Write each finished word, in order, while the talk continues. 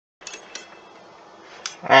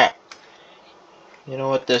Alright. You know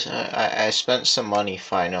what, this I spent some money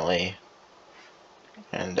finally.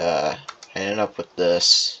 And I ended up with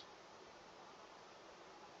this.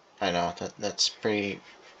 I know that's pretty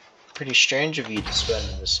strange of you to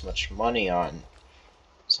spend this much money on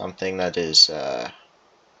something that is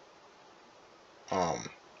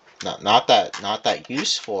not that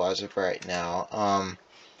useful as of right now.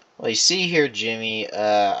 Well, you see here, Jimmy,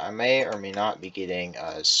 I may or may not be getting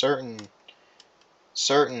certain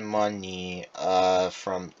money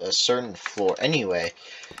from a certain floor. Anyway,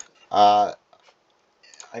 I'm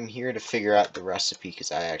here to figure out the recipe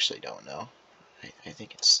because I actually don't know. I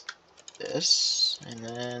think it's this and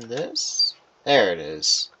then this. There it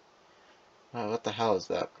is. Oh, what the hell is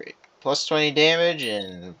the upgrade? Plus 20 damage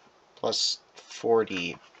and plus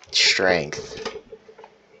 40 strength.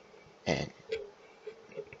 And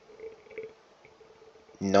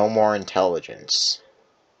no more intelligence.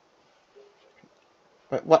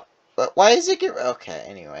 What? Why is it get? Okay,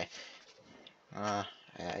 anyway. I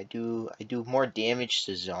do more damage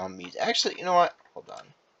to zombies. Actually, you know what? Hold on.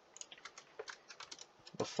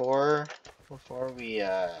 Before we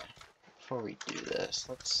do this,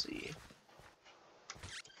 let's see.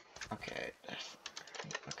 Okay.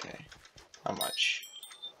 Okay. How much?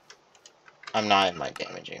 I'm not in my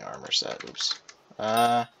damaging armor set. Oops.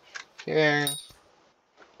 Here.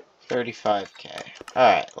 35k.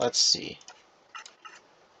 Alright, let's see.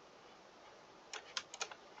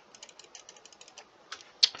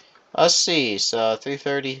 Let's see, so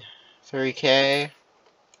 333k.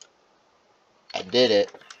 I did it.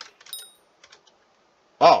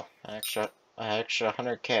 Oh, an extra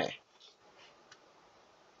 100k.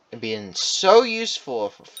 It'd be so useful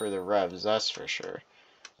for the revs, that's for sure.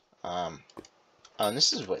 Oh, and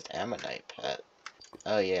this is with Ammonite Pet.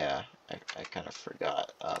 Oh yeah, I kind of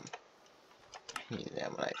forgot. I need an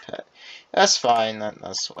Ammonite Pet. That's fine.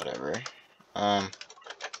 That's whatever. So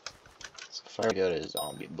if I go to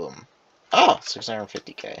zombie, boom. Oh,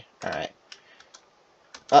 650k. All right.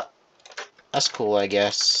 That's cool, I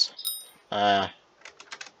guess. Do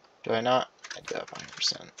I not? I do have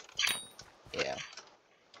 100%. Yeah.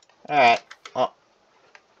 All right. Well,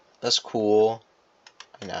 that's cool.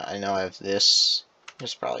 I know I have this.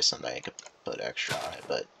 There's probably something I could put extra on it,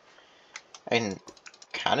 but I can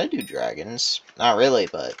kind of do dragons. Not really,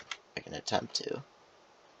 but I can attempt to.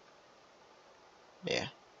 Yeah.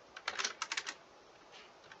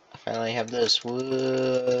 I finally have this. Whoa.